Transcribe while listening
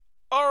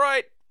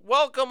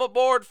Welcome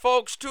aboard,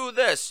 folks, to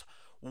this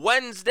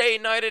Wednesday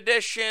night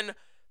edition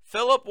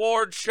Philip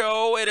Ward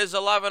Show. It is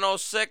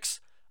 11:06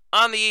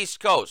 on the East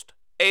Coast,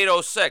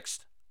 8:06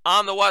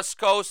 on the West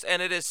Coast,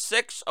 and it is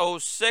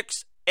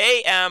 6:06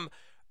 a.m.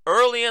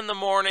 early in the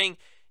morning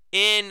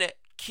in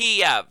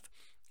Kiev,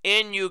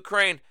 in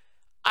Ukraine.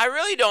 I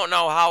really don't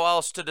know how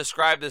else to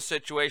describe this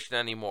situation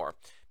anymore,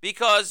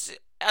 because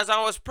as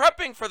I was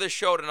prepping for the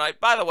show tonight,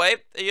 by the way,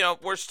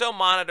 we're still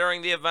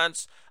monitoring the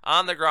events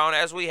on the ground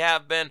as we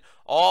have been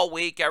all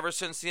week ever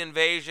since the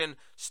invasion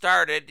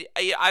started.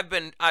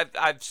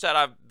 I've said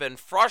I've been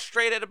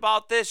frustrated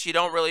about this. You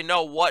don't really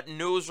know what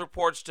news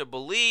reports to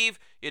believe.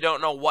 You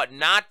don't know what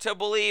not to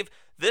believe.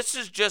 This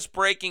is just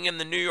breaking in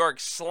the New York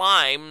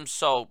slime,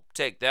 so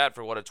take that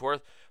for what it's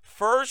worth.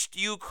 First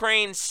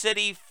Ukraine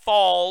city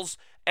falls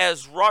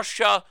as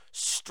Russia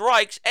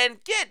strikes,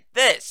 and get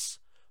this,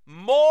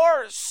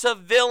 more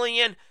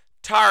civilian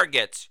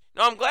targets.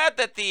 Now, I'm glad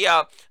that the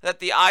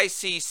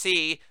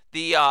ICC,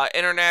 the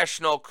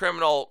International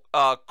Criminal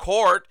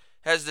Court,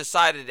 has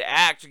decided to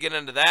act. We'll get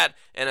into that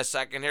in a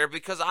second here,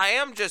 because I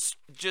am just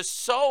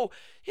so,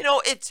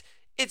 it's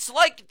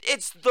like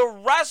it's the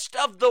rest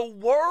of the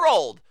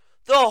world,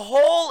 the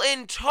whole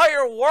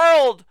entire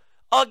world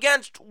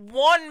against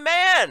one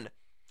man.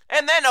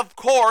 And then, of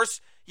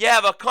course, you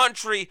have a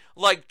country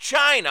like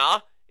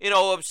China,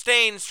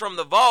 abstains from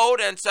the vote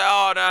and say,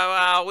 oh,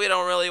 no, we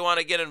don't really want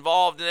to get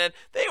involved in it.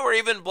 They were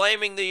even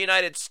blaming the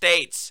United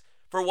States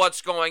for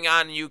what's going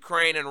on in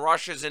Ukraine and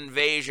Russia's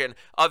invasion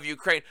of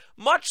Ukraine,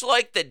 much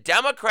like the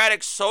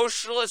Democratic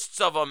Socialists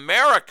of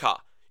America.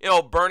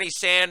 Bernie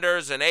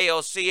Sanders and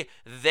AOC,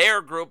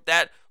 their group,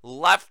 that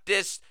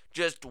leftist,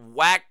 just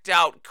whacked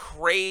out,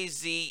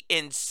 crazy,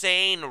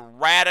 insane,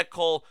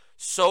 radical,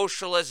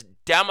 socialist,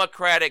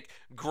 democratic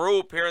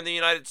group here in the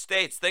United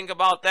States. Think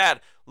about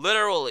that.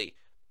 Literally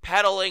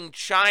peddling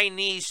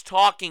Chinese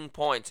talking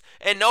points.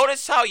 And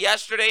notice how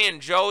yesterday in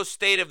Joe's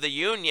State of the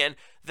Union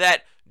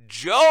that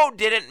Joe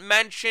didn't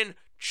mention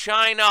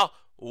China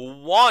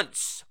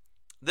once.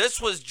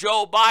 This was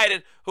Joe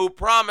Biden, who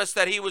promised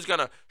that he was going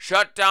to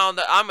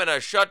I'm going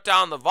to shut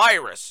down the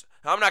virus.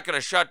 I'm not going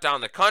to shut down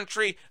the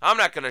country. I'm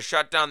not going to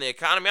shut down the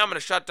economy. I'm going to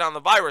shut down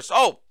the virus.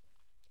 Oh,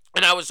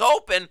 and I was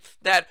hoping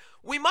that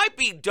we might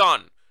be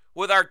done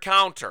with our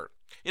counter.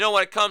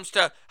 When it comes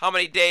to how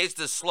many days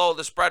to slow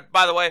the spread.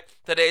 By the way,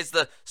 today's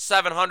the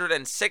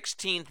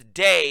 716th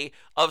day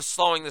of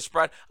slowing the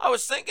spread. I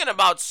was thinking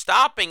about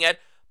stopping it,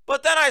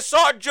 but then I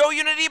saw Joe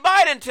Unity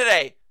Biden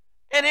today,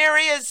 and here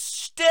he is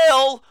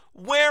still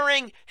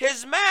wearing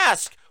his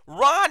mask.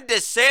 Ron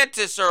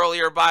DeSantis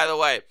earlier, by the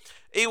way,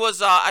 he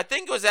was, I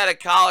think it was at a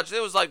college.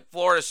 It was like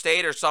Florida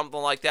State or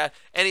something like that.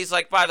 And he's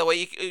like, by the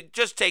way, you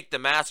just take the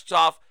masks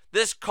off.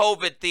 This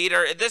COVID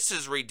theater, this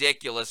is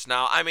ridiculous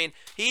now. I mean,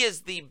 he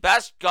is the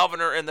best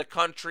governor in the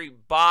country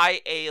by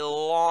a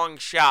long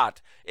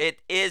shot. It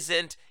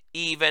isn't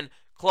even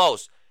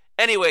close.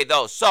 Anyway,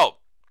 though, so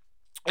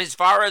as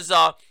far as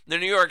the New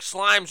York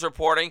Slime's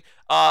reporting,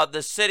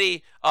 the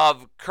city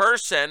of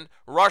Kherson,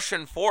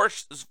 Russian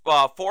forces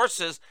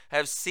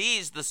have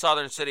seized the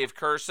southern city of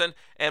Kherson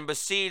and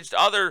besieged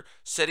other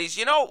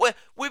cities.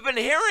 We've been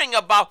hearing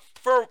about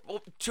for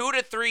 2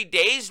 to 3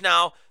 days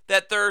now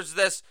that there's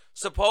this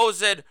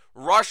supposed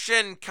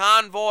Russian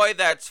convoy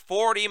that's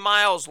 40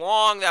 miles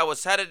long that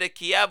was headed to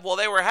Kiev. Well,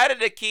 they were headed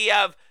to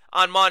Kiev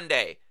on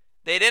Monday.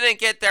 They didn't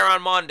get there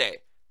on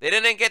Monday. They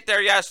didn't get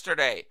there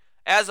yesterday.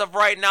 As of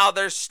right now,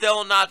 they're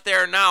still not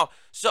there now.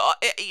 So,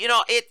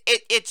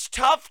 it's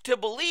tough to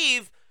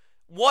believe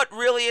what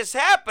really is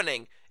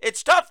happening.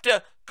 It's tough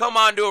to come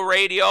onto a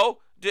radio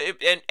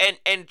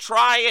and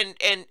try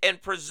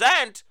and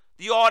present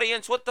the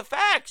audience with the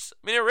facts.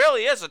 I mean, it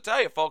really is. I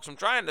tell you, folks, I'm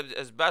trying to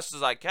as best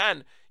as I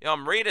can.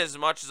 I'm reading as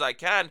much as I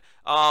can.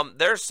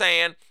 They're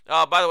saying,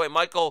 by the way,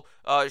 Michael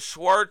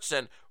Schwartz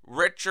and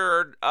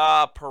Richard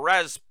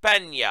Perez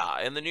Pena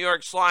in the New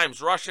York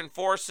Slimes, Russian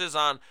forces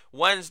on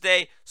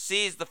Wednesday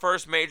seized the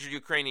first major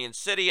Ukrainian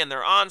city in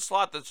their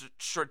onslaught, the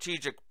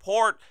strategic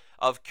port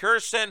of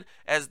Kherson,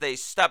 as they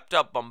stepped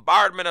up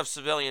bombardment of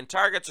civilian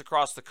targets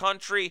across the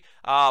country,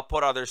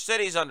 put other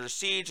cities under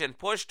siege, and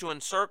pushed to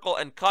encircle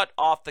and cut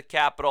off the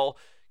capital,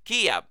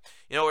 Kiev.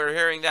 We were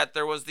hearing that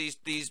there was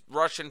these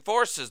Russian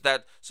forces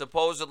that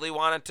supposedly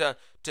wanted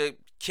to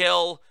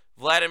kill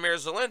Vladimir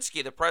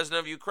Zelensky, the president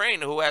of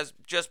Ukraine, who has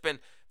just been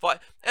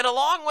fought. And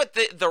along with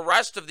the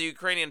rest of the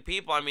Ukrainian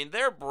people, I mean,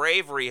 their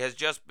bravery has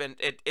just been,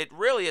 it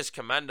really is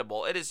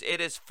commendable. It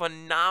is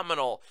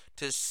phenomenal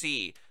to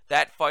see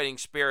that fighting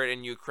spirit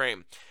in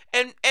Ukraine.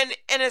 And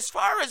as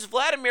far as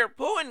Vladimir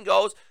Putin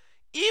goes,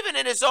 even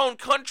in his own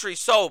country,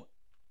 so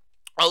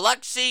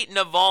Alexei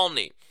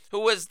Navalny, who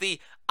was the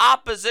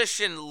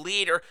opposition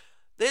leader,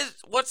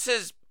 what's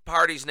his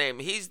party's name?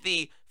 He's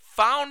the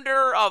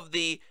founder of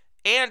the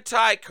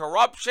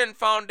Anti-Corruption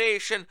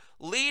Foundation,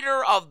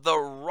 leader of the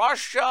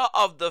Russia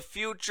of the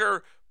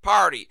Future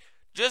Party.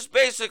 Just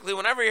basically,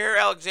 whenever you hear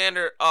Alexei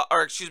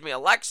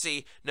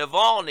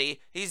Navalny,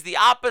 he's the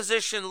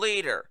opposition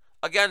leader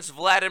against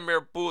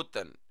Vladimir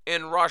Putin.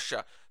 in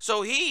Russia.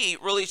 So he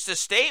released a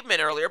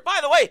statement earlier. By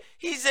the way,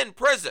 he's in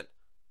prison.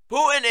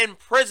 Putin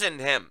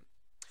imprisoned him.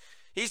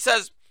 He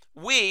says,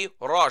 "We,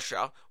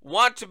 Russia,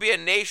 want to be a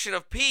nation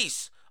of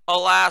peace.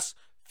 Alas,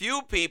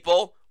 few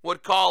people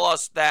would call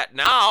us that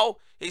now."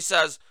 He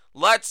says,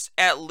 "Let's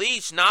at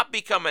least not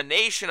become a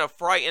nation of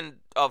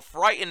frightened,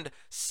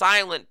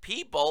 silent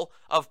people,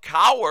 of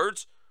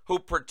cowards who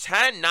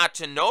pretend not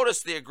to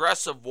notice the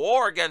aggressive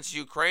war against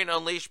Ukraine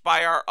unleashed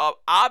by our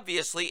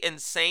obviously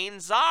insane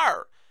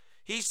czar."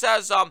 He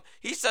says,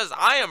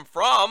 "I am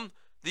from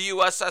the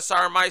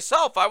USSR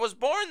myself. I was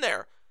born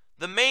there.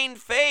 The main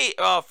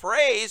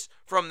phrase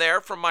from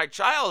my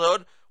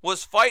childhood,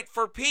 was fight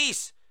for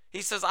peace."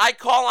 He says, "I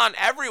call on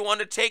everyone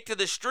to take to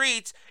the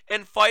streets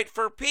and fight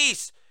for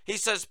peace." He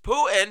says,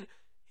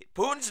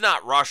 Putin's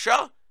not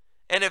Russia.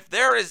 And if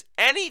there is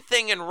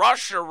anything in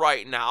Russia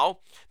right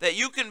now that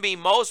you can be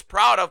most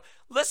proud of,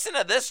 listen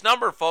to this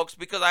number, folks,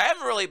 because I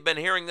haven't really been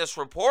hearing this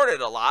reported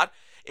a lot.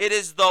 It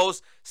is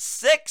those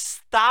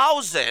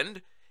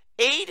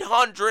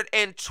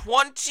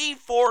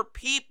 6,824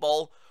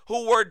 people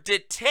who were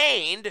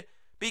detained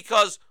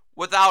because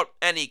without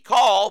any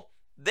call,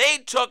 they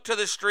took to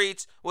the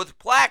streets with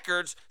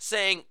placards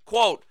saying,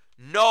 quote,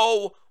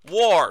 "No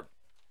war."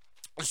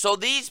 So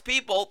these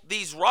people,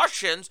 these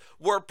Russians,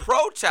 were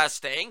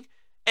protesting,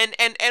 and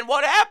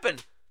what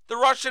happened? The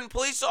Russian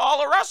police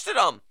all arrested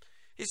them.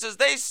 He says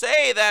they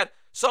say that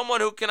someone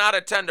who cannot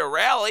attend a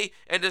rally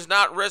and does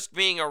not risk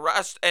being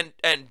arrested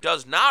and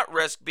does not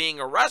risk being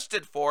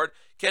arrested for it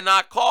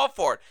cannot call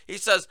for it. He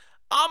says,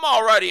 "I'm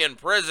already in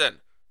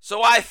prison,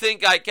 so I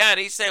think I can."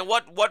 He's saying,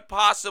 what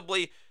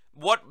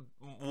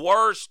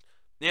worse,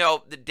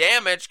 the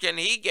damage can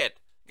he get?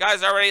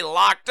 Guy's already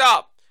locked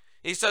up.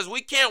 He says,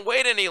 "We can't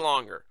wait any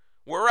longer.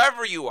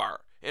 Wherever you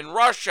are, in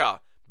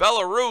Russia,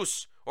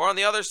 Belarus, or on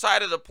the other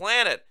side of the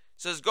planet,"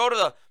 says, "go to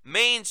the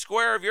main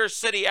square of your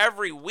city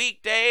every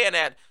weekday and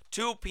at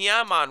 2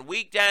 p.m. on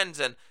weekends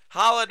and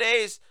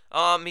holidays."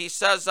 He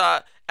says,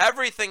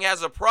 "Everything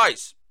has a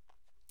price.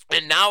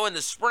 And now in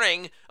the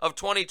spring of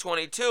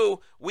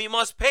 2022, we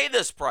must pay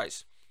this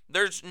price.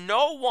 There's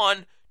no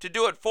one to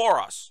do it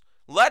for us.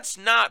 Let's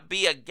not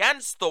be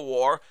against the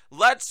war.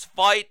 Let's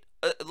fight.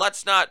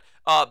 Let's not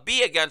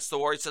be against the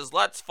war." He says,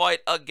 "Let's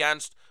fight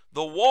against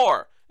the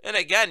war." And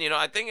again,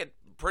 I think it's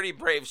pretty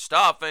brave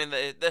stuff. I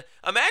mean,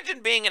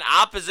 imagine being an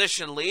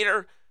opposition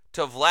leader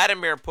to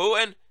Vladimir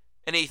Putin,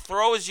 and he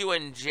throws you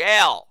in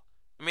jail.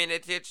 I mean, I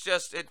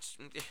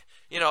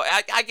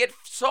get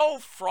so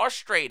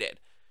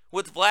frustrated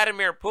with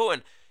Vladimir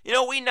Putin.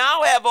 We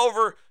now have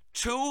over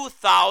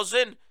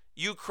 2,000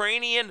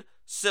 Ukrainian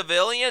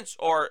civilians,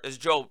 or as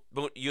Joe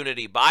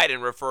Unity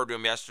Biden referred to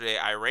them yesterday,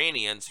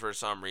 Iranians for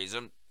some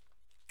reason.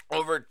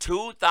 Over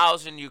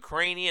 2,000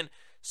 Ukrainian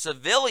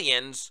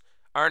civilians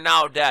are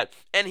now dead.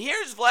 And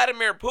here's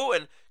Vladimir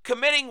Putin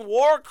committing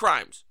war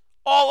crimes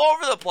all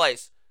over the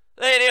place.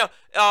 All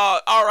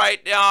right,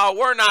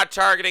 we're not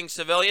targeting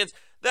civilians.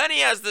 Then he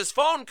has this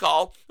phone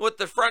call with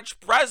the French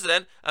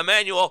president,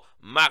 Emmanuel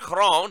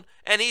Macron,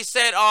 and he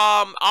said,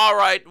 all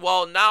right,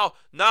 well, now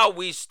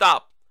we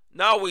stop.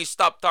 Now we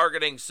stop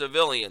targeting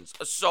civilians.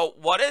 So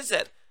what is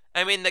it?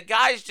 I mean, the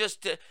guy's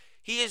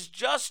he is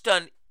just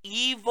an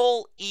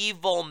evil,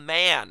 evil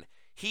man.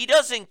 He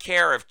doesn't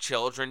care if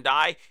children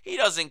die. He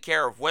doesn't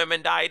care if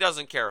women die. He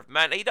doesn't care if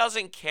men. He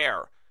doesn't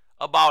care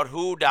about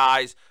who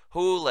dies,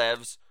 who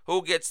lives,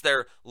 who gets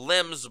their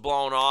limbs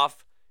blown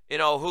off,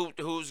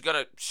 who's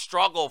going to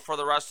struggle for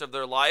the rest of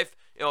their life,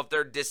 if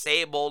they're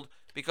disabled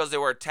because they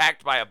were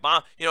attacked by a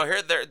bomb.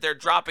 Here they're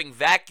dropping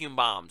vacuum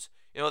bombs,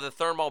 the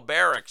thermal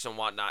barracks and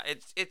whatnot.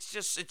 It's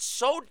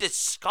so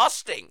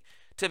disgusting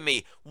to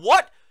me.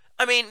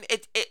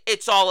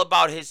 It's all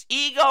about his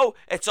ego.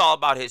 It's all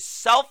about his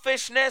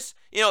selfishness.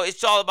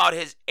 It's all about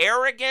his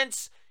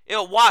arrogance.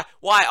 Why?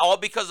 All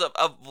because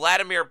of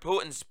Vladimir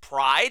Putin's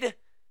pride?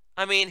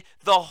 I mean,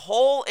 the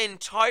whole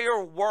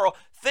entire world.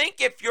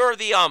 Think if you're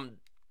the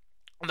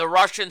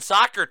Russian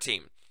soccer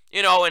team,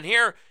 and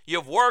here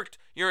you've worked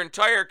your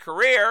entire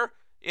career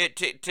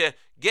to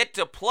get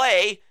to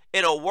play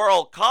in a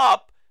World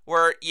Cup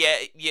where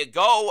you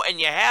go and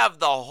you have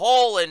the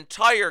whole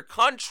entire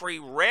country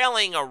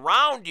railing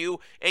around you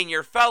and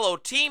your fellow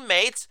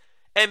teammates,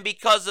 and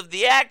because of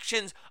the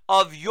actions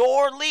of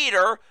your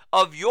leader,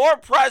 of your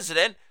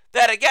president,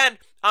 that again,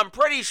 I'm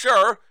pretty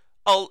sure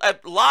a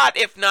lot,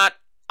 if not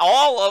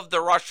all of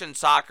the Russian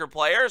soccer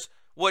players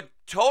would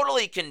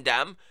totally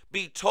condemn,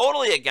 be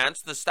totally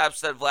against the steps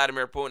that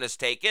Vladimir Putin has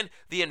taken,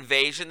 the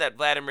invasion that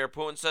Vladimir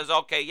Putin says,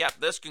 okay, yep,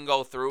 this can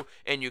go through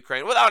in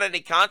Ukraine without any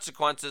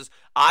consequences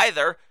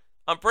either.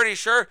 I'm pretty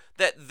sure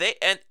that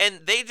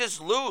they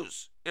just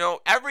lose,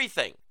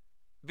 everything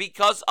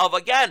because of,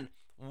 again,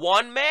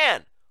 one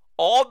man,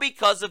 all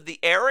because of the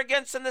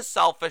arrogance and the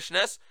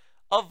selfishness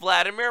of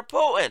Vladimir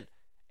Putin.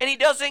 And he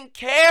doesn't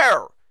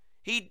care.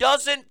 He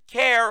doesn't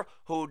care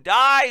who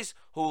dies,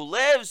 who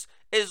lives,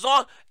 as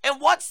long. And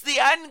what's the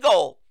end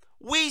goal?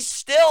 We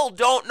still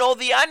don't know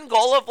the end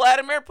goal of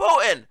Vladimir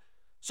Putin.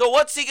 So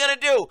what's he going to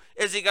do?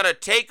 Is he going to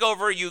take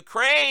over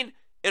Ukraine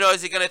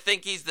Is he going to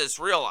think he's this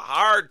real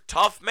hard,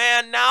 tough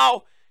man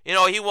now?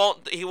 He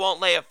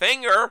won't lay a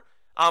finger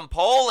on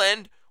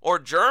Poland or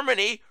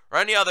Germany or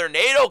any other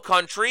NATO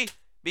country,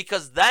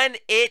 because then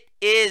it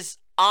is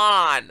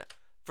on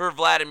for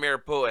Vladimir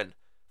Putin.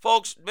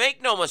 Folks,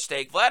 make no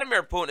mistake,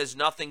 Vladimir Putin is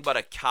nothing but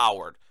a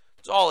coward.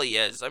 That's all he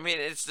is. I mean,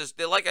 it's just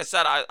like I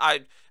said.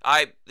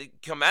 I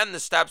commend the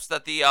steps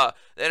that the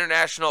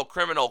International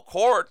Criminal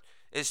Court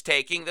is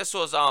taking. This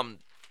was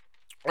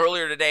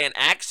earlier today in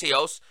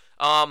Axios.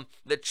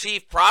 The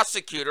chief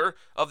prosecutor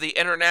of the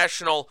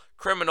International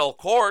Criminal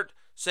Court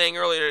saying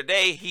earlier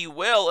today he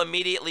will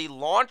immediately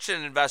launch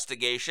an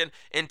investigation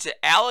into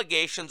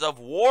allegations of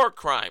war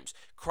crimes,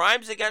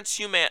 crimes against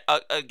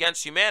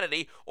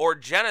humanity, or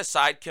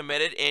genocide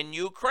committed in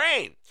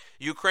Ukraine.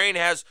 Ukraine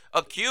has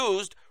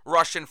accused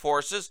Russian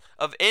forces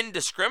of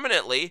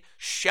indiscriminately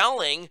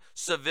shelling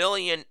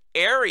civilian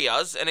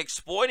areas and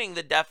exploiting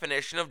the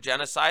definition of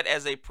genocide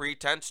as a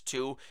pretense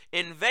to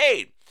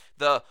invade.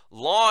 The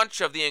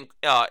launch of the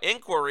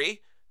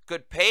inquiry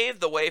could pave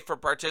the way for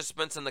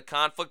participants in the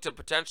conflict to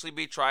potentially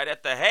be tried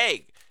at The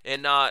Hague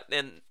in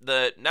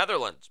the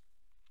Netherlands.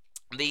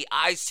 The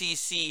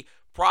ICC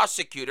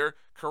prosecutor,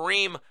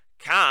 Karim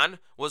Khan,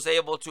 was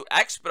able to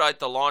expedite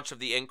the launch of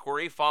the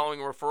inquiry following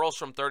referrals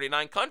from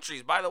 39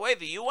 countries. By the way,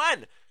 the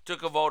UN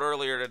took a vote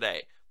earlier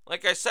today.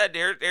 Like I said,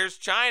 here's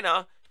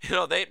China.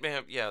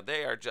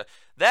 They are just,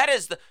 that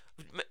is the,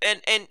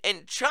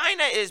 and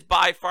China is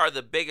by far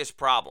the biggest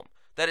problem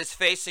that is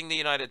facing the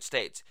United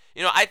States.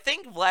 I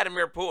think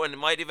Vladimir Putin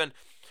might even,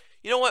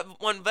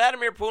 when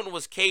Vladimir Putin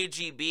was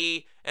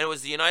KGB and it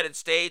was the United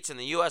States and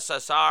the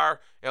USSR,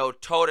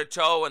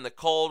 toe-to-toe in the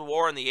Cold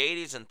War in the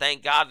 80s, and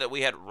thank God that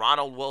we had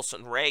Ronald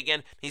Wilson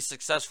Reagan. He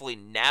successfully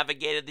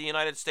navigated the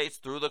United States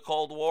through the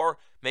Cold War,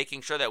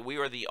 making sure that we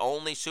were the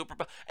only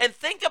superpower. And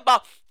think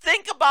about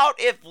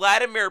if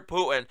Vladimir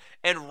Putin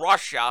and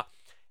Russia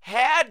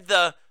had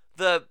the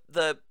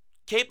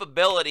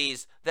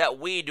capabilities that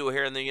we do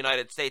here in the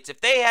United States. If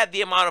they had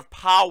the amount of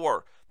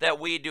power that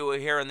we do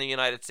here in the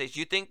United States,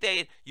 you think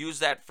they'd use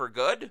that for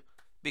good?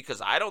 Because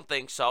I don't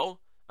think so.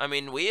 I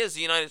mean, we as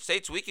the United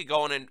States, we could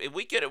go and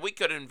we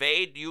could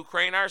invade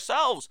Ukraine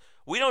ourselves.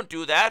 We don't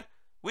do that.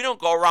 We don't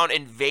go around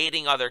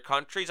invading other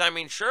countries. I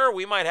mean, sure,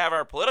 we might have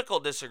our political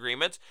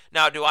disagreements.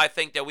 Now, do I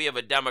think that we have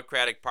a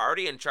Democratic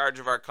Party in charge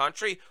of our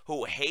country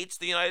who hates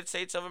the United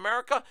States of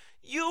America?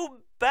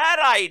 You bet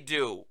I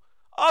do.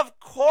 Of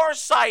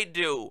course I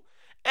do.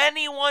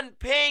 Anyone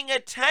paying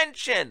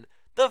attention,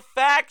 the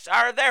facts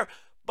are there.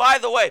 By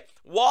the way,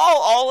 while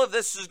all of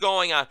this is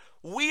going on,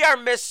 we are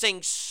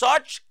missing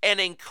such an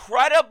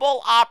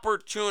incredible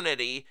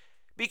opportunity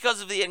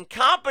because of the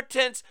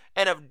incompetence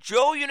and of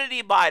Joe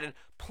Unity Biden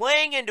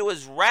playing into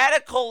his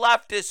radical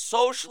leftist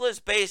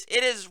socialist base.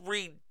 It is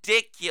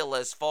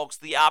ridiculous, folks,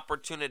 the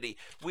opportunity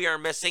we are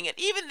missing. And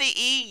even the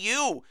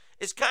EU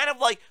is kind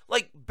of like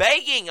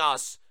begging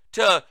us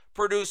to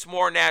produce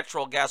more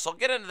natural gas. I'll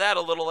get into that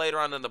a little later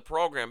on in the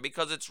program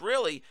because it's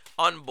really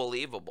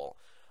unbelievable.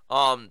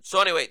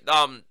 So anyway,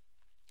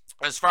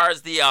 as far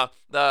as the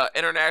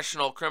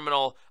International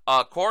Criminal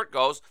Court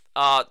goes,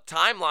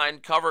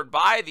 timeline covered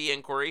by the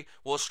inquiry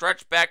will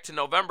stretch back to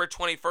November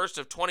 21st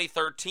of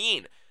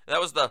 2013. That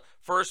was the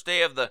first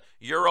day of the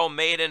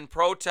Euromaidan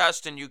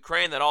protest in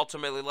Ukraine that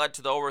ultimately led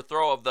to the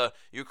overthrow of the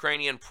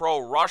Ukrainian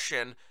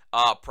pro-Russian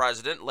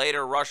president.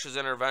 Later, Russia's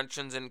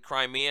interventions in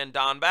Crimea and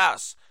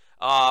Donbass.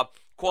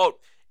 Quote,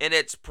 in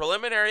its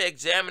preliminary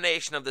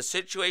examination of the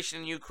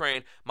situation in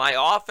Ukraine, my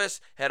office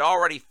had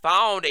already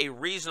found a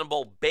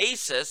reasonable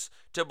basis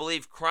to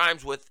believe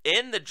crimes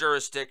within the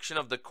jurisdiction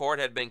of the court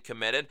had been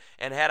committed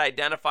and had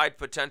identified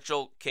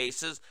potential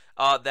cases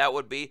that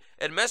would be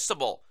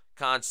admissible,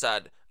 Khan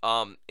said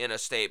in a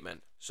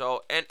statement.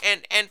 So,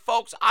 and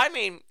folks, I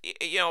mean,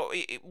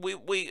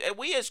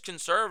 we as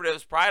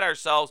conservatives pride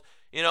ourselves,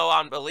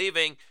 on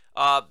believing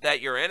that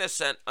you're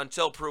innocent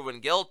until proven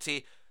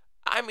guilty.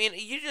 I mean,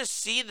 you just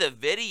see the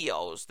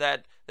videos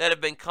that have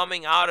been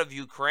coming out of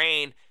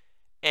Ukraine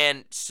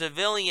and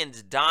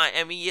civilians dying.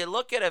 I mean, you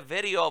look at a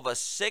video of a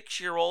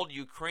 6-year-old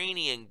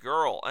Ukrainian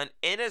girl, an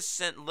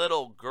innocent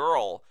little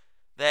girl,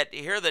 that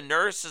here the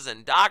nurses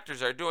and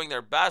doctors are doing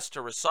their best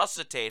to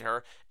resuscitate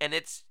her, and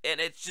it's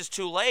just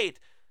too late.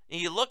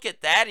 And you look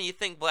at that and you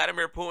think,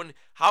 Vladimir Putin,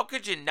 how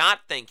could you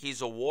not think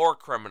he's a war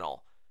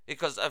criminal?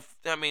 Because,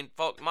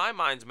 folks, my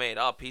mind's made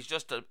up. He's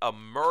just a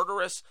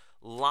murderous,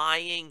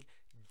 lying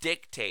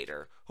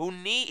dictator who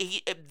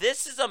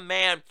this is a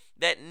man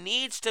that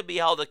needs to be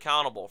held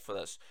accountable for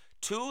this.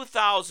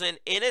 2,000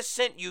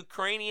 innocent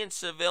Ukrainian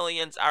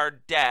civilians are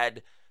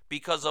dead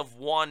because of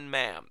one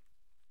man.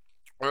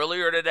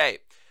 Earlier today,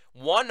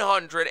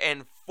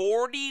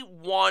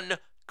 141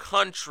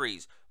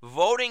 countries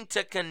voting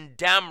to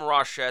condemn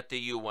Russia at the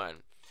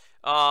UN.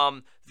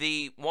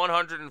 The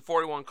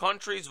 141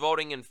 countries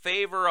voting in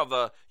favor of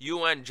a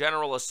UN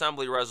General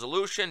Assembly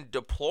resolution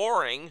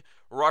deploring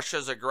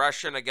Russia's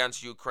aggression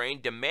against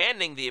Ukraine,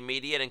 demanding the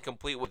immediate and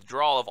complete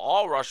withdrawal of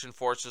all Russian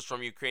forces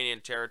from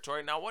Ukrainian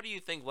territory. Now, what do you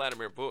think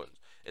Vladimir Putin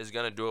is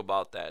going to do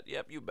about that?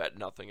 Yep, you bet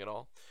nothing at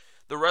all.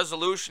 The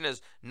resolution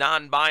is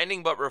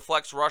non-binding but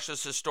reflects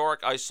Russia's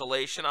historic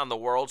isolation on the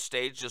world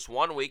stage just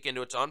 1 week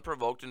into its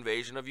unprovoked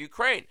invasion of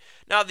Ukraine.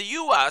 Now, the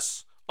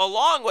U.S.,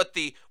 along with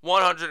the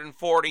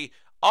 140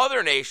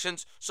 other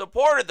nations,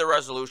 supported the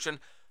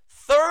resolution.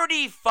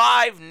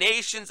 35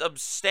 nations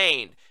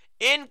abstained,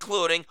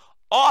 including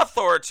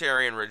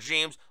authoritarian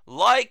regimes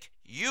like,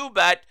 you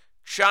bet,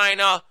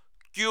 China,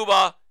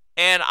 Cuba,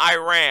 and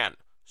Iran,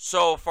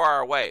 so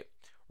far away.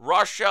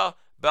 Russia,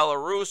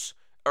 Belarus,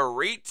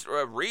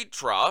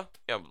 Eritrea,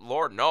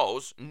 Lord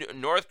knows,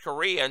 North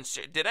Korea, and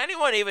did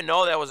anyone even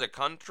know that was a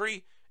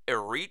country?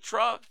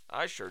 Eritrea?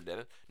 I sure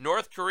didn't.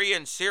 North Korea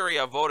and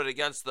Syria voted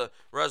against the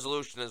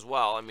resolution as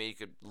well. I mean, you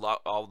could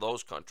all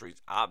those countries,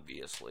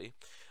 obviously.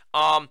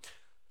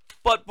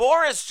 But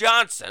Boris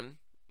Johnson,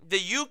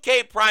 the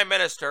UK Prime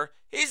Minister,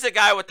 he's the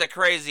guy with the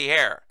crazy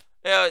hair.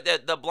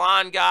 The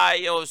blonde guy,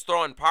 who's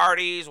throwing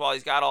parties while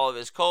he's got all of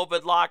his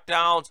COVID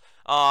lockdowns.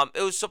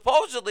 It was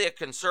supposedly a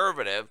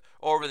conservative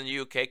over in the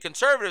UK.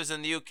 Conservatives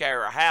in the UK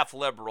are half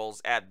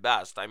liberals at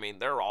best. I mean,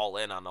 they're all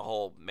in on the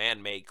whole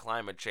man-made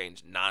climate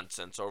change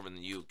nonsense over in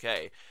the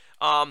UK.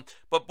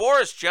 But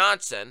Boris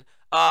Johnson,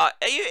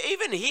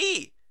 even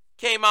he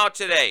came out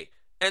today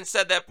and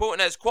said that Putin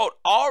has, quote,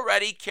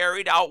 already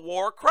carried out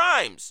war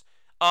crimes.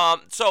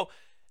 So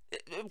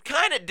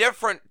kind of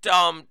different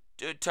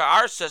to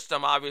our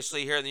system,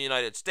 obviously, here in the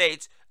United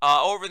States.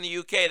 Over in the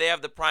UK, they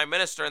have the Prime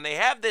Minister, and they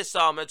have this,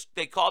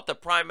 they call it the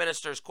Prime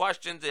Minister's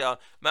questions. The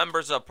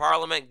members of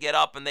Parliament get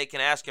up and they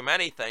can ask him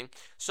anything.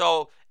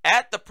 So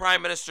at the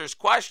Prime Minister's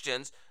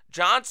questions,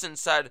 Johnson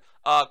said,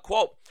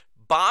 quote,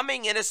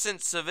 bombing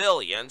innocent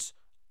civilians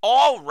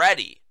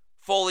already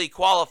fully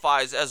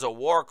qualifies as a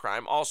war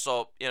crime.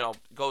 Also,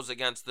 goes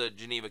against the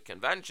Geneva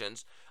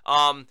Conventions.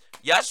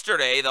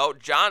 Yesterday, though,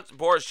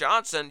 Boris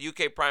Johnson,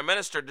 UK Prime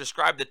Minister,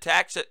 described the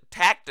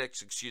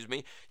tactics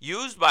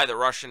used by the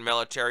Russian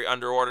military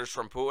under orders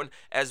from Putin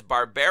as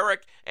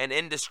barbaric and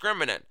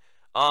indiscriminate.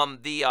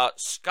 The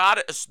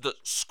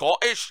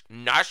Scottish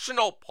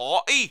National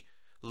Party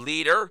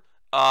leader,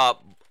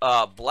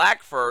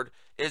 Blackford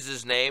is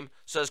his name,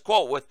 says,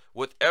 quote,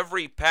 with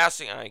every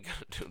passing, I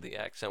gotta do the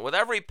accent, with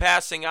every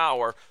passing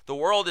hour, the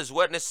world is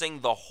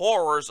witnessing the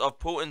horrors of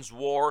Putin's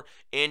war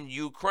in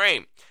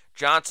Ukraine.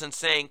 Johnson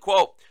saying,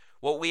 quote,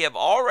 what we have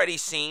already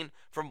seen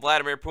from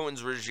Vladimir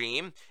Putin's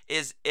regime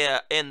is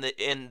in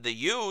the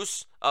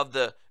use of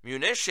the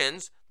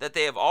munitions that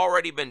they have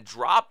already been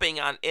dropping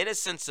on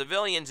innocent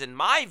civilians, in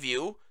my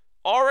view,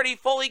 already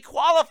fully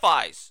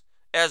qualifies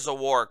as a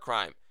war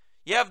crime.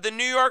 You have the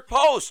New York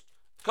Post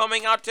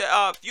coming out to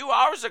a few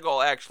hours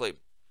ago, actually,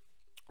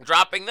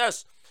 dropping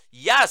this.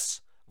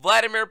 Yes,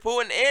 Vladimir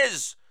Putin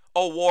is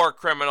a war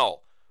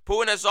criminal.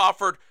 Putin has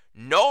offered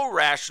no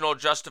rational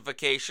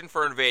justification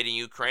for invading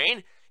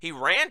Ukraine. He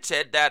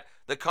ranted that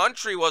the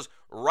country was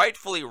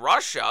rightfully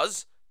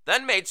Russia's,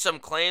 then made some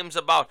claims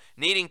about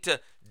needing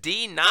to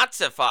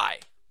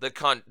denazify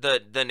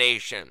the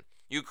nation.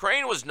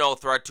 Ukraine was no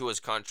threat to his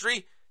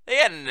country. They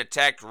hadn't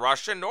attacked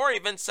Russia, nor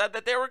even said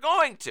that they were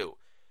going to.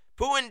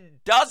 Putin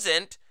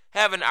doesn't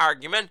have an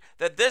argument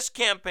that this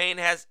campaign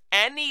has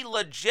any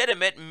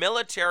legitimate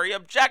military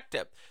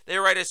objective. They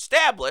write,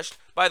 established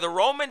by the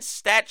Roman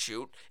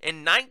statute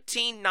in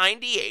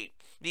 1998,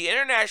 the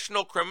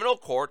International Criminal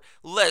Court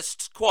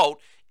lists,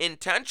 quote,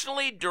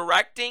 intentionally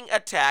directing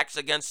attacks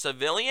against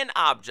civilian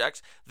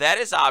objects, that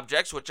is,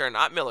 objects which are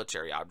not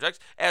military objects,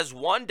 as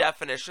one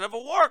definition of a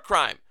war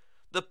crime.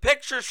 The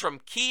pictures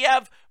from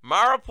Kiev,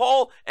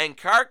 Mariupol, and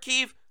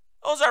Kharkiv,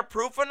 those are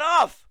proof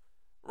enough.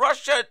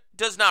 Russia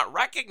does not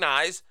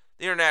recognize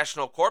the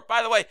International Court.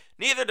 By the way,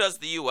 neither does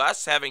the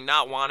U.S., having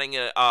not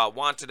wanted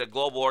a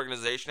global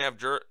organization to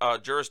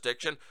have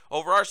jurisdiction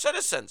over our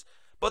citizens.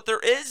 But there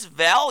is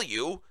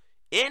value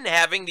in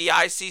having the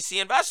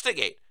ICC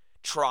investigate,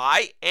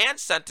 try, and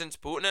sentence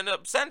Putin in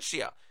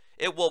absentia.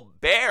 It will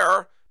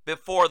bear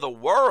before the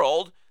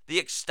world the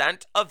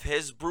extent of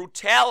his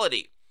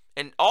brutality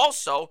and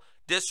also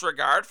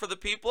disregard for the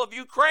people of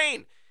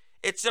Ukraine.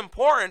 It's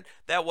important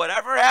that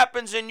whatever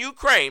happens in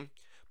Ukraine,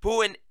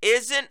 Putin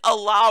isn't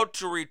allowed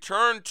to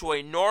return to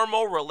a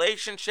normal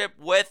relationship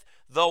with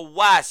the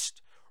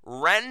West.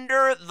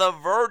 Render the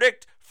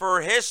verdict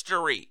for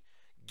history.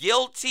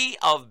 Guilty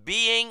of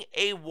being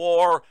a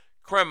war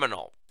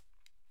criminal.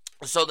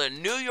 So the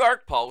New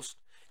York Post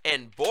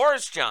and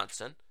Boris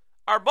Johnson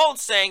are both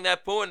saying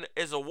that Putin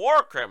is a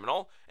war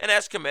criminal and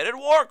has committed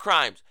war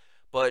crimes.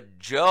 But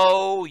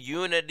Joe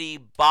Unity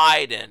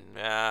Biden,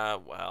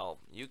 well,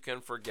 you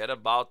can forget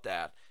about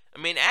that. I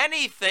mean,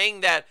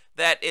 anything that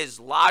is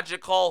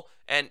logical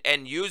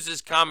and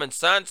uses common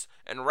sense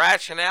and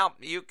rationale,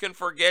 you can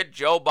forget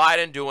Joe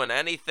Biden doing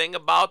anything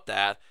about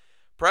that.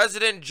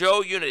 President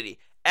Joe Unity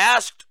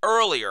asked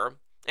earlier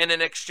in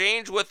an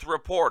exchange with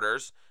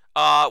reporters,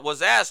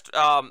 was asked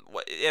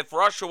if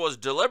Russia was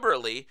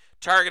deliberately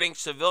targeting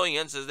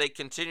civilians as they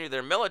continue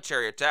their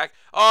military attack.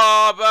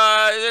 Oh,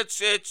 but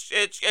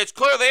it's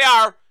clear they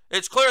are.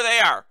 It's clear they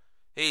are,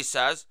 he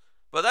says.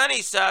 But then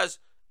he says,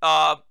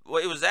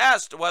 he was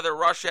asked whether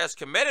Russia has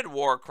committed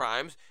war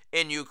crimes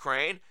in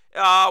Ukraine,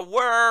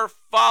 We're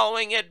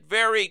following it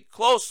very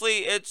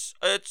closely. It's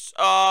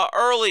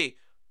early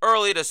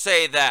to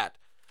say that.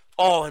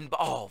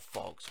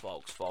 Folks.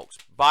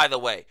 By the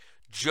way,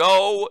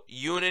 Joe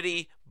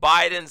Unity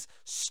Biden's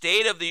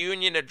State of the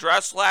Union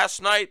address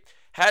last night,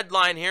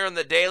 headline here in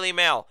the Daily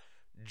Mail,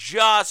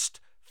 just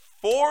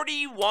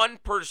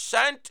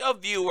 41%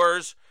 of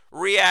viewers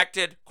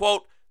reacted,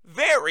 quote,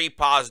 very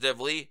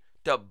positively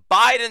to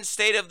Biden's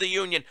State of the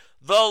Union,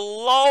 the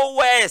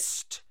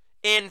lowest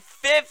in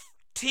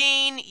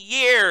 15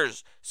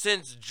 years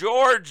since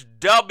George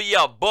W.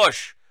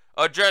 Bush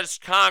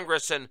addressed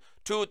Congress in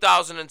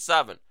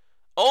 2007.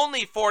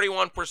 Only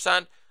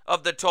 41%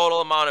 of the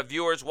total amount of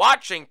viewers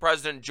watching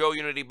President Joe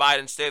Unity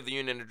Biden's State of the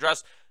Union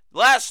address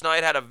last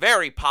night had a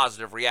very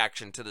positive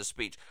reaction to the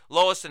speech.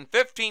 Lowest in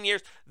 15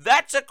 years.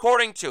 That's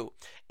according to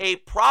a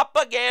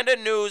Propaganda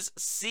News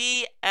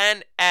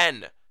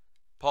CNN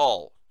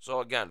poll. So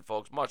again,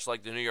 folks, much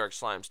like the New York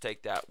Slimes,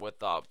 take that with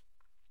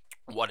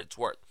what it's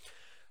worth.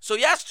 So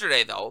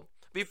yesterday, though,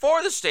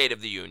 before the State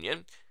of the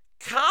Union,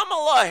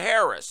 Kamala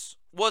Harris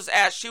was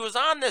asked, she was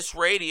on this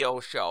radio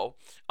show,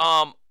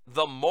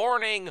 The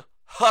Morning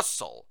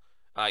Hustle,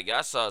 I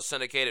guess, a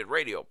syndicated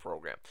radio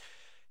program.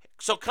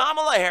 So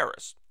Kamala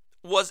Harris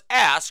was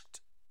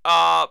asked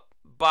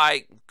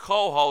by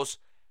co-host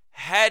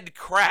Head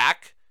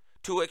Crack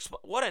to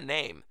explain, what a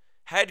name,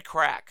 Head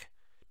Crack,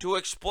 to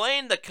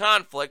explain the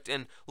conflict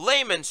in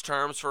layman's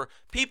terms for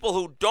people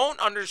who don't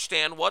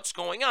understand what's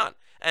going on.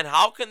 And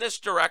how can this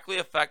directly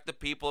affect the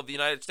people of the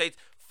United States?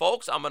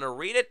 Folks, I'm going to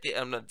read it.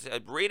 I'm going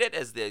to read it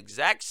as the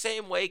exact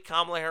same way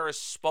Kamala Harris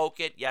spoke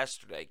it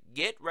yesterday.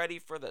 Get ready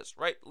for this,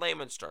 right?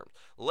 Layman's terms.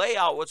 Lay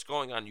out what's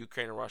going on in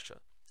Ukraine and Russia.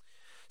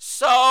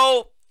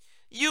 So,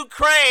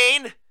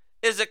 Ukraine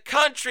is a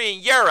country in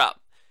Europe.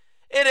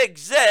 It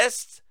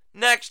exists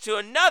next to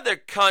another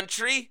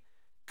country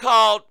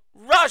called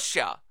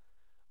Russia.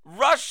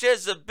 Russia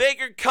is a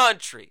bigger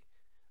country.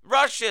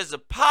 Russia is a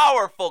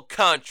powerful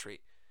country.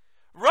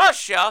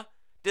 Russia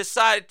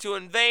decided to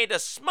invade a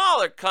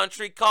smaller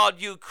country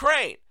called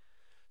Ukraine.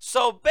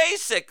 So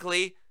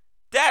basically,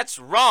 that's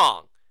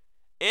wrong.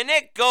 And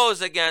it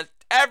goes against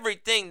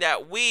everything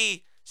that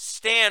we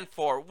stand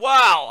for.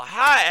 Wow,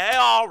 hi,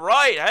 all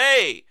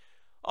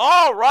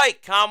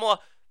right, Kamala.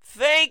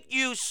 Thank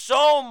you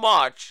so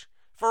much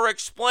for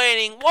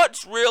explaining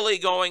what's really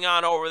going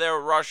on over there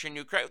with Russia and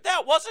Ukraine.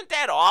 Wasn't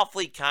that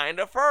awfully kind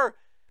of her? I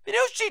mean,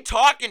 who's she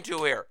talking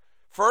to here?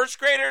 First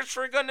graders,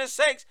 for goodness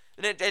sakes.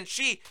 And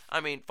she,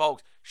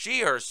 folks,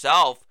 she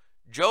herself,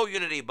 Joe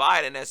Unity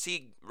Biden, as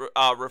he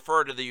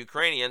referred to the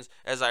Ukrainians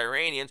as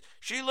Iranians,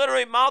 she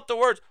literally mouthed the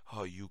words,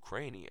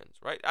 Ukrainians,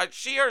 right?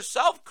 She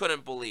herself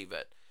couldn't believe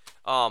it.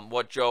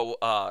 What Joe,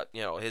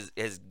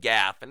 his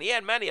gaffe, and he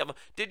had many of them.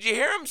 Did you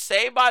hear him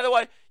say, by the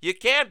way, you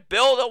can't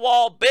build a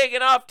wall big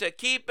enough to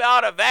keep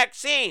out a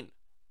vaccine?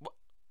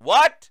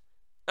 What?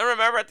 I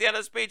remember at the end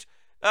of the speech,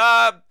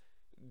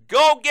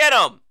 go get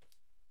them.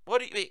 What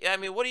do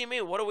you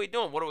mean? What are we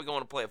doing? What are we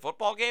going to play a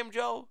football game,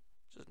 Joe?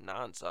 Just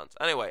nonsense.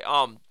 Anyway,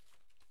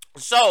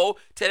 so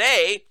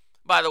today,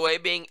 by the way,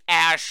 being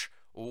Ash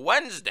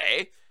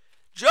Wednesday,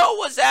 Joe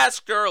was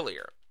asked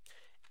earlier,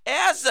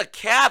 as a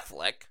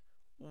Catholic,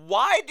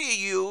 why do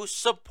you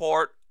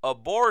support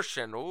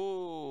abortion?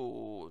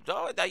 Ooh,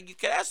 you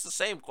could ask the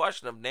same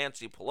question of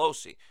Nancy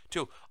Pelosi,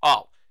 too.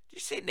 Oh, did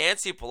you see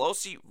Nancy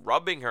Pelosi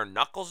rubbing her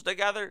knuckles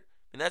together?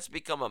 And that's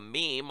become a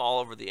meme all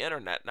over the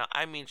internet. Now,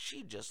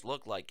 she just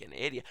looked like an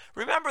idiot.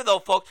 Remember, though,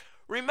 folks,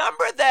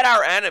 that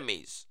our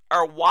enemies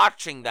are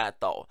watching that,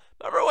 though.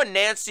 Remember when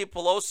Nancy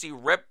Pelosi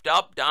ripped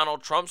up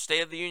Donald Trump's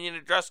State of the Union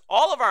address?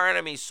 All of our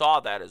enemies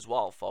saw that as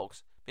well,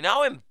 folks.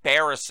 How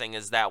embarrassing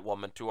is that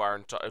woman to our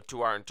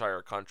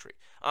entire country?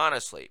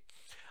 Honestly.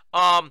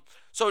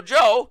 So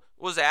Joe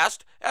was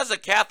asked, as a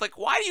Catholic,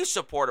 why do you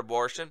support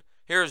abortion?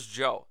 Here's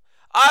Joe.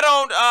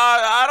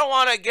 I don't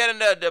want to get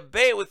into a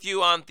debate with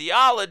you on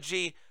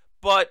theology,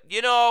 but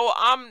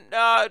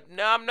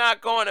I'm not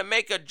going to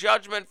make a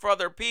judgment for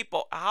other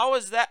people. How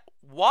is that?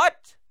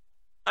 What?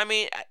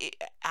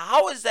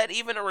 How is that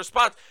even a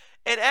response?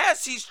 And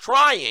as he's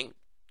trying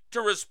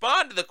to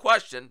respond to the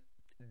question,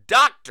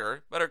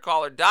 better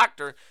call her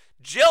Doctor,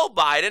 Jill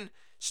Biden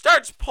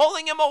starts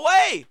pulling him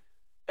away.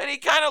 And he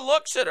kind of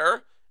looks at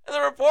her, and the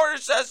reporter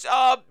says,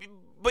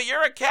 but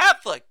you're a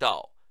Catholic,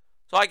 though.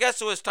 So I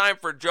guess it was time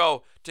for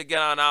Joe to get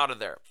on out of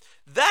there.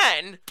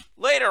 Then,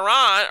 later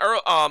on,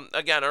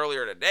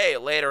 earlier today,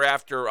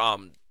 after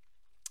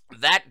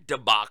that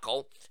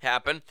debacle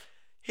happened,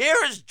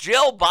 here's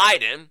Jill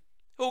Biden,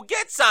 who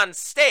gets on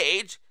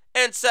stage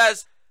and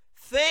says,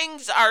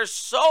 things are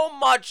so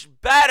much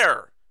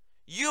better.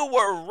 You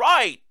were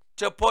right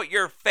to put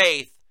your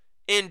faith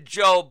in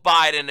Joe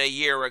Biden a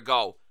year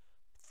ago.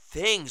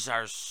 Things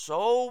are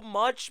so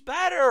much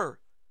better.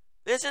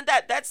 Isn't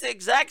that's the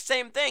exact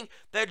same thing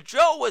that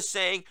Joe was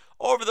saying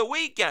over the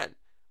weekend?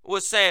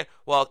 Was saying,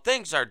 well,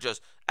 things are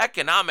just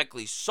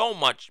economically so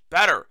much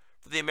better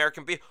for the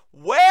American people.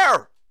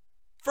 Where?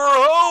 For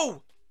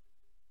who?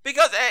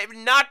 Because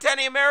not to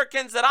any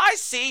Americans that I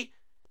see.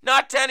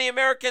 not to any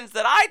Americans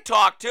that I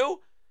talk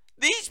to.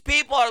 These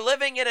people are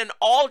living in an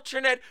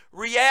alternate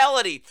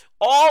reality.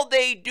 All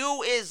they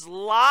do is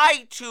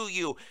lie to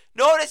you.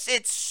 Notice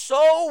it's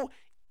so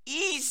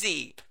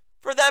easy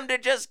for them to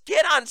just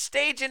get on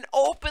stage and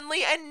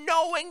openly, and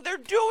knowing they're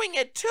doing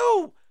it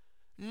too,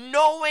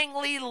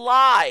 knowingly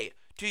lie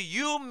to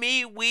you,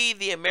 me, we,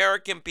 the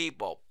American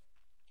people.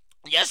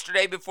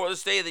 Yesterday, before the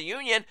State of the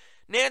Union,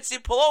 Nancy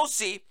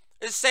Pelosi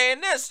is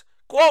saying this,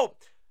 quote,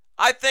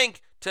 I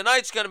think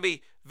tonight's going to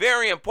be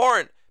very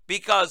important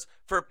because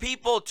for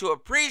people to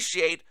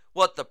appreciate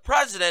what the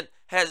president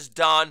has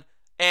done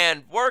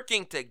and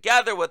working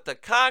together with the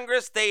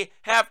Congress, they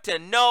have to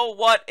know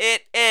what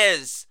it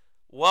is.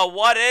 Well,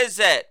 what is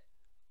it?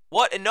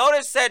 What? And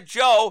notice that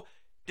Joe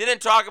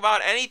didn't talk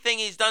about anything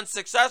he's done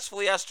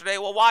successfully yesterday.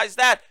 Well, why is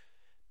that?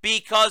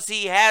 Because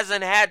he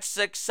hasn't had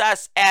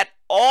success at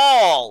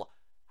all.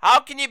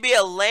 How can you be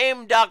a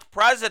lame duck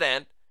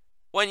president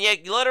when you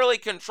literally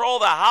control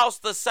the House,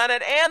 the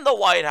Senate, and the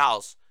White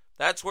House?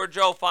 That's where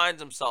Joe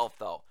finds himself,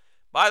 though.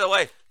 By the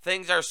way,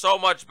 things are so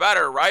much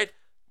better, right?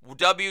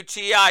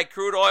 WTI,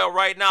 crude oil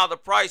right now, the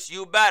price,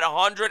 you bet,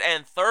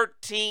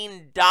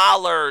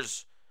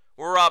 $113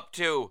 we're up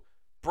to.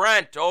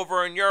 Brent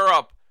over in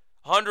Europe,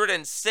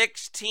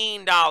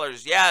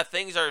 $116. Yeah,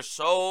 things are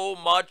so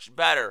much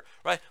better,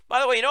 right? By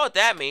the way, you know what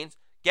that means?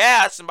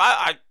 Gas, and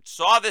I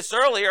saw this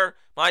earlier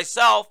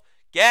myself,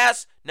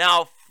 gas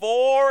now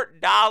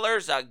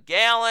 $4 a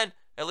gallon,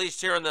 at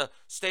least here in the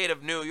state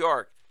of New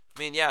York. I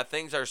mean, yeah,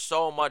 things are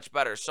so much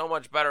better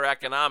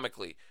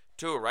economically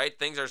too, right?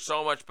 Things are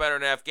so much better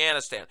in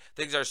Afghanistan.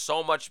 Things are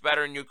so much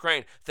better in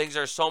Ukraine. Things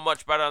are so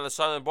much better on the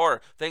southern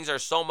border. Things are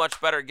so much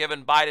better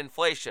given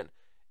Bidenflation.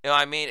 You know,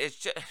 I mean, it's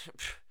just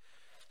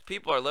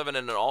people are living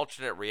in an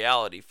alternate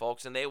reality,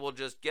 folks, and they will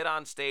just get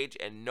on stage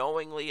and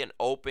knowingly and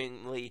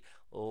openly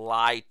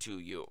lie to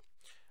you.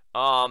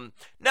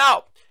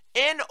 Now,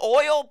 in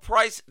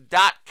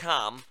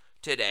oilprice.com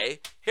today,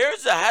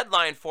 here's a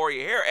headline for you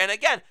here. And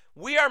again,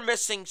 we are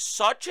missing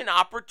such an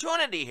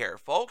opportunity here,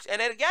 folks.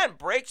 And it again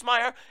breaks my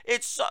heart.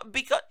 It's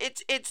because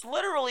it's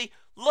literally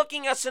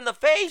looking us in the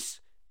face.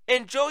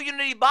 And Joe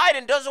Unity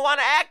Biden doesn't want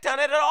to act on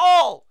it at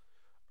all.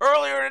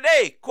 Earlier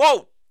today,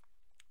 quote,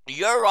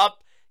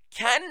 Europe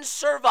can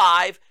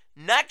survive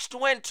next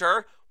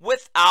winter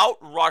without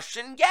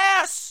Russian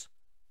gas.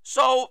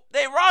 So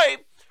they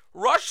write,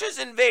 Russia's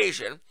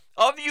invasion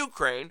of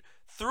Ukraine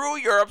threw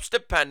Europe's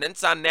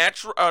dependence on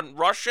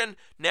Russian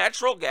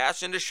natural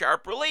gas into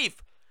sharp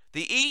relief.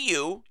 The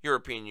EU,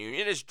 European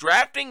Union, is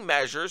drafting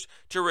measures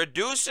to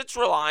reduce its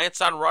reliance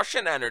on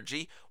Russian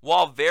energy,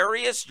 while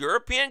various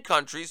European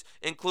countries,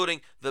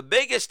 including the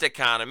biggest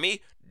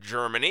economy,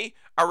 Germany,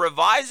 are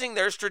revising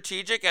their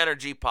strategic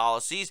energy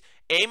policies,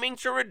 aiming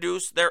to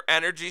reduce their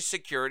energy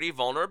security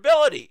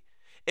vulnerability.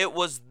 It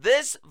was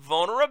this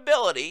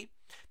vulnerability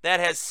that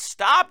has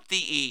stopped the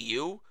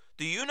EU,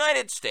 the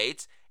United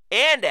States,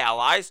 and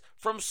allies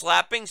from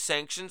slapping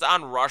sanctions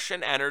on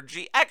Russian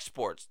energy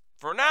exports.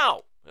 For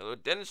now,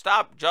 it didn't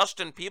stop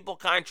Justin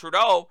Peoplekind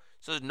Trudeau.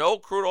 Says no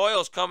crude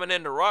oil is coming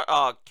into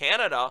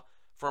Canada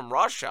from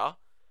Russia.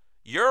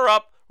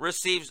 Europe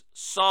receives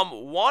some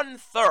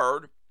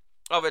 1/3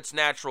 of its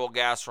natural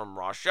gas from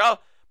Russia,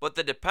 but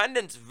the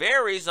dependence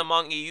varies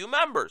among EU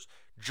members.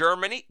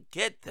 Germany,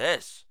 get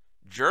this,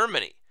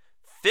 Germany,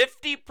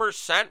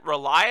 50%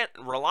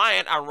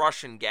 reliant on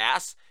Russian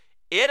gas.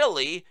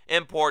 Italy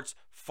imports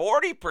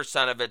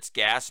 40% of its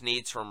gas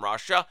needs from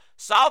Russia.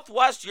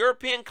 Southwest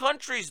European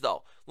countries,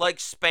 though, like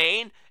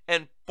Spain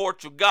and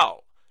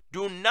Portugal,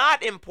 do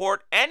not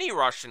import any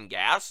Russian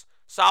gas.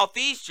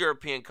 Southeast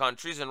European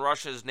countries and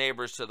Russia's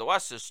neighbors to the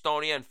west,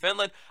 Estonia and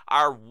Finland,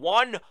 are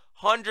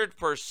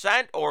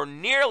 100% or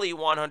nearly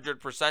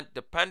 100%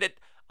 dependent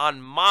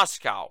on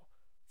Moscow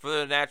for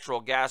the natural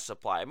gas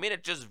supply. I mean,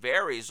 it just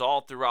varies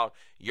all throughout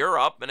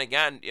Europe. And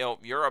again,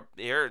 Europe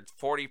here, it's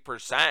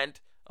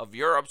 40% of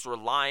Europe's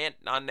reliant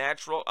on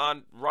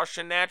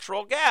Russian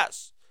natural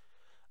gas.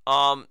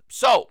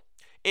 So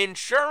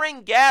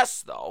ensuring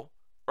gas, though,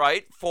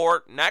 right,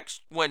 for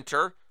next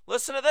winter,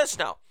 listen to this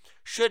now,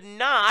 should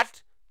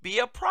not be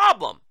a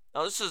problem.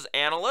 Now, this is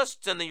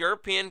analysts in the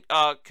European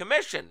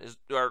Commission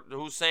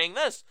who's saying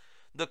this.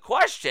 The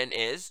question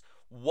is,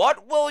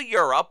 what will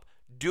Europe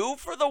do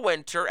for the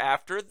winter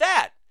after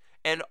that?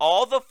 And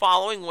all the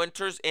following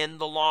winters in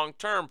the long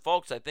term.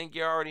 Folks, I think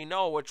you already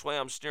know which way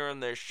I'm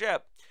steering this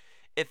ship.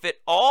 If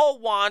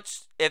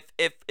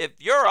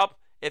Europe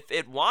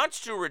wants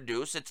to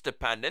reduce its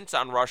dependence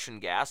on Russian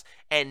gas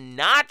and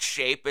not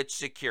shape its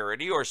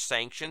security or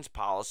sanctions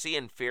policy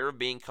in fear of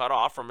being cut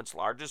off from its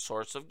largest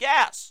source of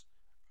gas,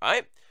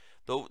 right?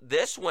 Though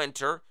this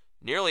winter,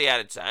 nearly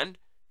at its end,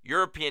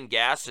 European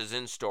gas is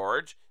in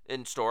storage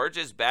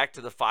is back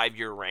to the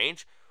 5-year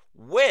range.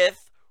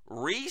 With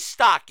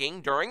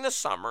restocking during the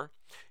summer,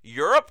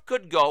 Europe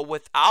could go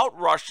without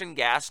Russian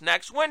gas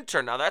next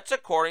winter. Now, that's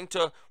according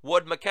to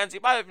Wood Mackenzie.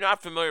 By the way, if you're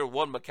not familiar with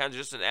Wood Mackenzie,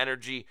 just an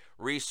energy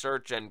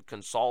research and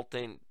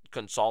consultancy,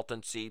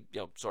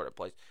 sort of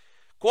place.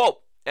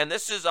 Quote, and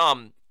this is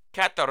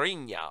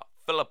Katarina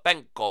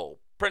Filipenko,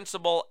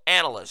 principal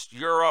analyst,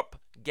 Europe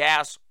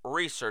Gas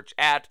Research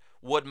at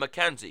Wood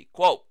Mackenzie.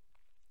 Quote,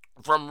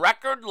 from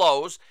record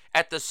lows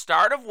at the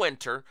start of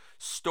winter,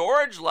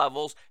 storage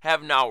levels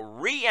have now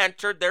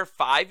re-entered their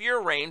 5-year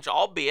range,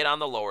 albeit on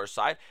the lower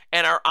side,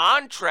 and are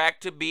on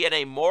track to be in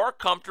a more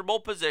comfortable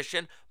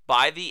position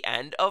by the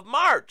end of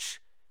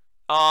March.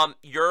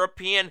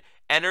 European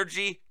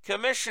Energy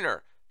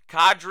Commissioner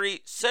Kadri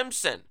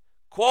Simpson,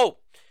 quote,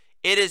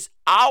 it is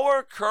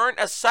our current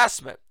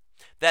assessment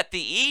that the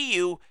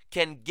EU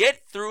can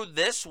get through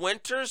this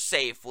winter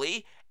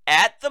safely.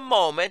 At the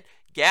moment,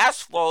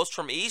 gas flows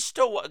from east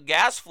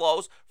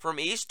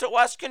to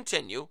west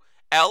continue.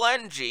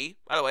 LNG,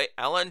 by the way,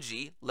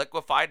 LNG,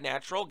 liquefied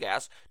natural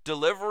gas,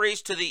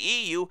 deliveries to the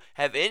EU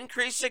have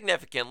increased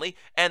significantly,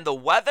 and the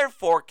weather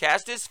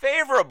forecast is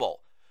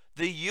favorable.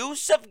 The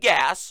use of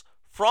gas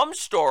from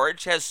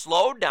storage has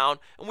slowed down,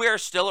 and we are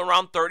still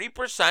around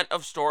 30%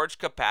 of storage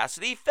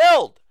capacity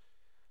filled.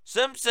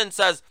 Simpson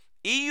says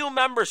EU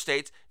member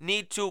states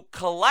need to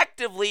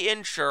collectively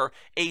ensure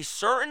a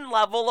certain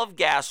level of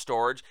gas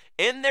storage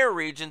in their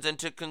regions and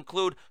to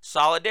conclude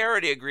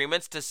solidarity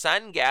agreements to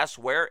send gas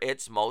where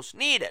it's most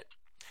needed.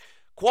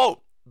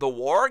 Quote, the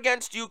war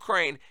against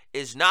Ukraine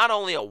is not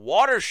only a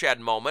watershed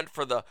moment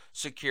for the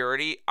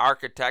security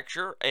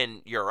architecture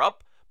in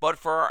Europe, but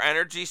for our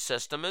energy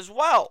system as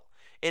well.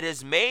 It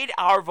has made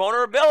our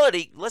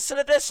vulnerability, listen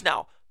to this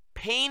now,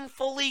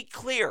 painfully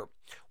clear.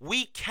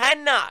 We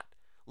cannot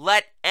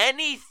let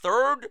any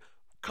third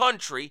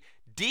country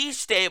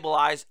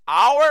destabilize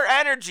our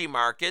energy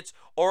markets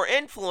or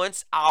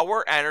influence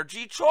our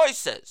energy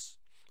choices.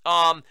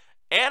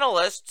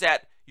 Analysts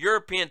at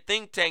European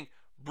think tank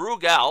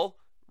Bruegel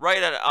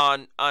write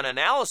on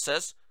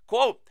analysis,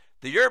 quote,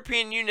 the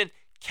European Union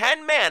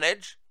can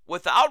manage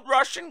without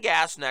Russian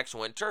gas next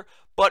winter,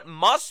 but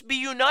must be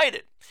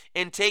united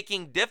in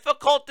taking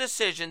difficult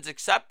decisions,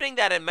 accepting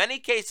that in many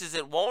cases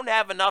it won't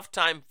have enough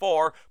time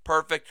for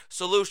perfect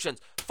solutions.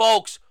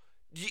 Folks,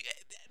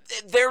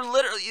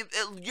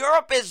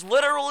 Europe is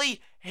literally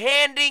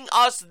handing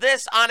us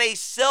this on a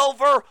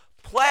silver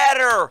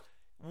platter.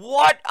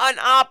 What an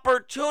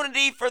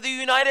opportunity for the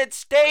United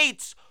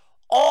States.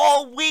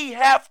 All we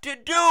have to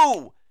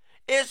do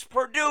is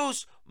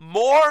produce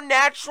more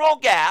natural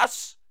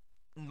gas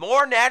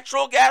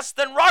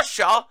than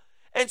Russia,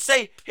 and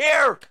say,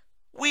 here,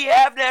 we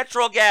have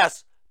natural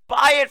gas.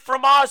 Buy it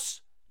from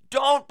us.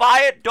 Don't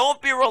buy it.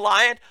 Don't be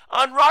reliant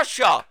on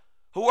Russia,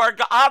 who are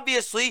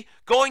obviously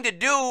going to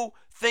do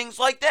things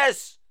like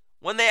this.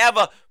 When they have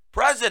a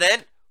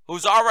president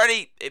who's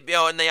already, in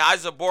the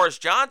eyes of Boris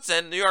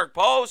Johnson, New York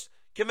Post,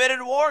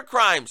 committed war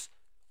crimes.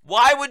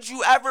 Why would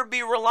you ever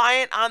be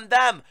reliant on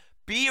them?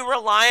 Be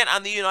reliant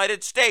on the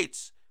United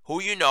States,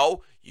 who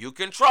you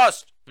can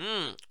trust.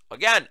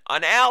 Again,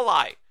 an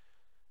ally.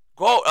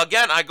 Quote,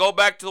 again, I go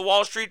back to the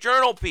Wall Street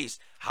Journal piece.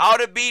 How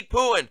to beat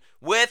Putin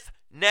with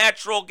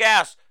natural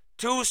gas.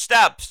 2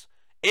 steps.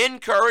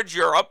 Encourage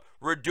Europe,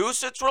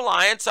 reduce its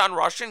reliance on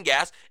Russian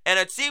gas, and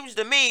it seems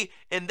to me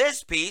in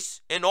this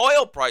piece, in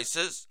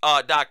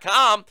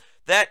oilprices.com,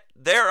 that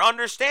they're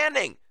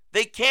understanding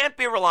they can't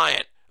be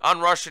reliant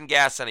on Russian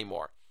gas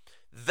anymore.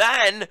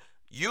 Then,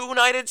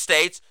 United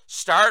States,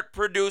 start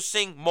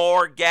producing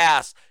more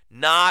gas,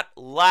 not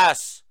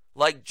less,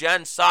 like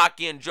Jen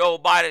Psaki and Joe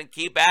Biden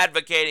keep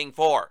advocating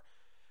for.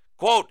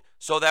 Quote,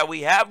 so that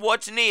we have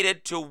what's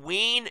needed to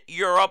wean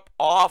Europe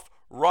off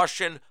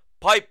Russian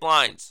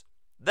pipelines.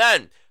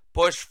 Then,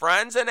 push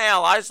friends and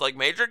allies like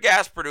major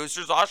gas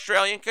producers,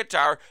 Australia and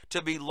Qatar,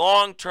 to be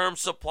long-term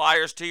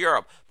suppliers to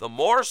Europe. The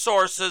more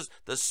sources,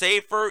 the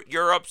safer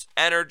Europe's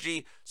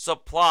energy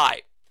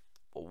supply.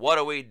 But what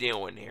are we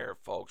doing here,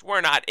 folks? We're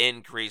not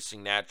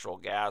increasing natural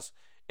gas.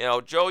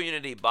 Joe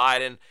Unity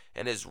Biden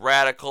and his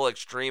radical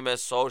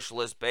extremist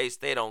socialist base,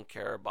 they don't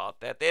care about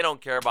that. They don't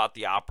care about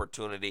the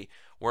opportunity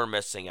we're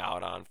missing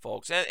out on,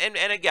 folks. And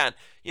again,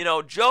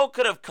 Joe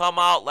could have come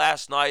out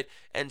last night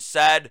and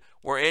said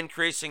we're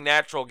increasing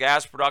natural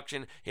gas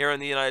production here in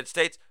the United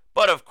States,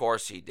 but of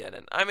course he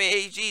didn't. I mean,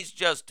 he's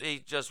just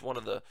a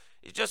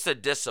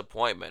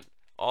disappointment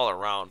all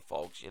around,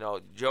 folks.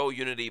 Joe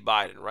Unity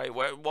Biden, right?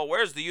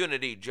 Where's the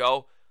unity,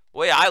 Joe? The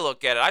way I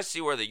look at it, I see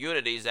where the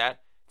unity's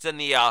at. It's in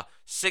the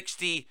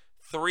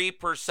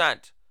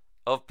 63%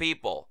 of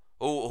people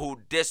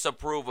who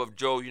disapprove of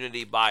Joe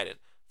Unity Biden.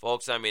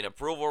 Folks, I mean,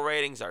 approval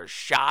ratings are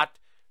shot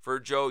for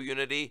Joe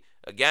Unity.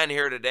 Again,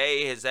 here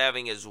today,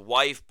 having his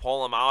wife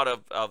pull him out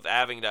of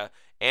having to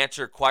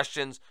answer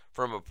questions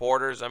from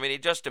reporters. I mean, he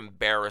just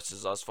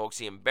embarrasses us, folks.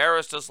 He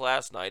embarrassed us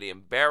last night. He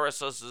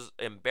embarrasses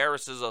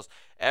us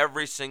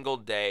every single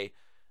day.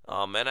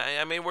 And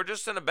I mean, we're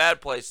just in a bad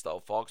place,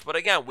 though, folks. But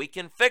again, we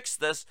can fix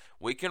this.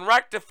 We can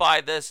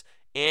rectify this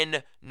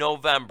in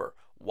November.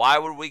 Why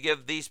would we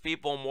give these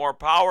people more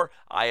power?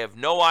 I have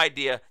no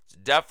idea. It's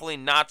definitely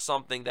not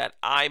something that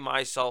I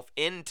myself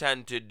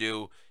intend to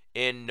do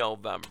in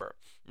November.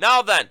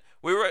 Now then,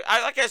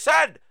 like I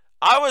said,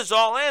 I was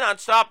all in on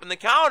stopping the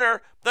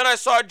counter. Then I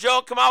saw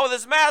Joe come out with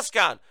his mask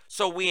on.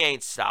 So we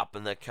ain't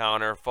stopping the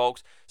counter,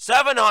 folks.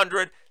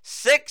 700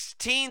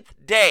 16th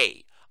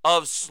day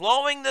of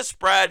slowing the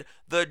spread.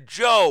 The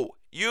Joe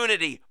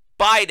Unity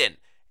Biden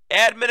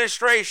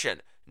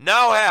administration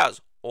now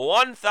has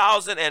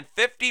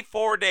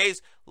 1,054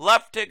 days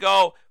left to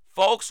go.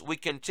 Folks, we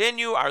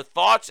continue our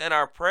thoughts and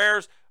our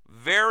prayers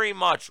very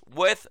much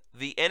with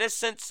the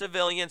innocent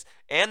civilians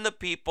and the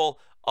people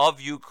of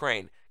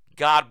Ukraine.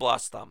 God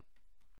bless them.